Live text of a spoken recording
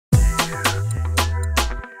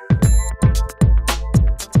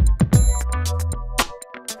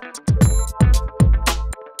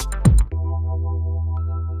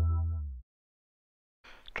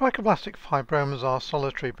Trichoblastic fibromas are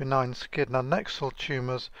solitary benign skin adnexal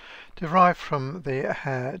tumours derived from the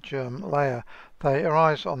hair germ layer. They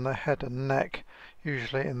arise on the head and neck,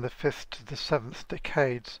 usually in the 5th to the 7th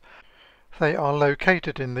decades. They are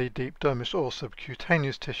located in the deep dermis or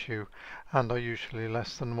subcutaneous tissue and are usually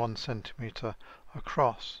less than 1 centimetre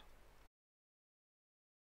across.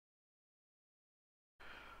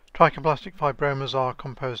 Trichoblastic fibromas are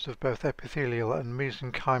composed of both epithelial and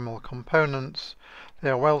mesenchymal components. They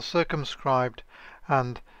are well circumscribed,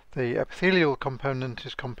 and the epithelial component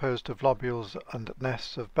is composed of lobules and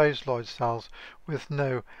nests of basaloid cells with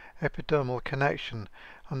no epidermal connection,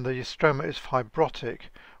 and the stroma is fibrotic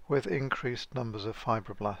with increased numbers of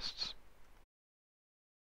fibroblasts.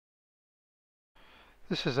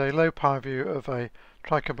 This is a low power view of a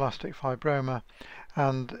trichoblastic fibroma,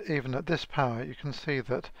 and even at this power you can see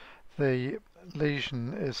that the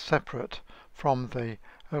lesion is separate from the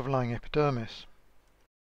overlying epidermis.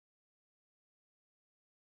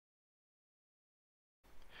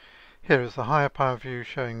 Here is the higher power view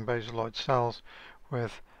showing basaloid cells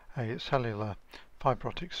with a cellular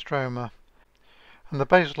fibrotic stroma, and the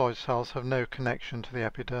basaloid cells have no connection to the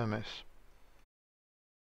epidermis.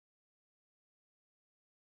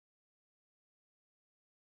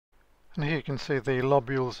 And here you can see the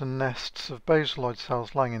lobules and nests of basaloid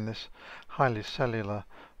cells lying in this highly cellular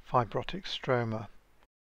fibrotic stroma.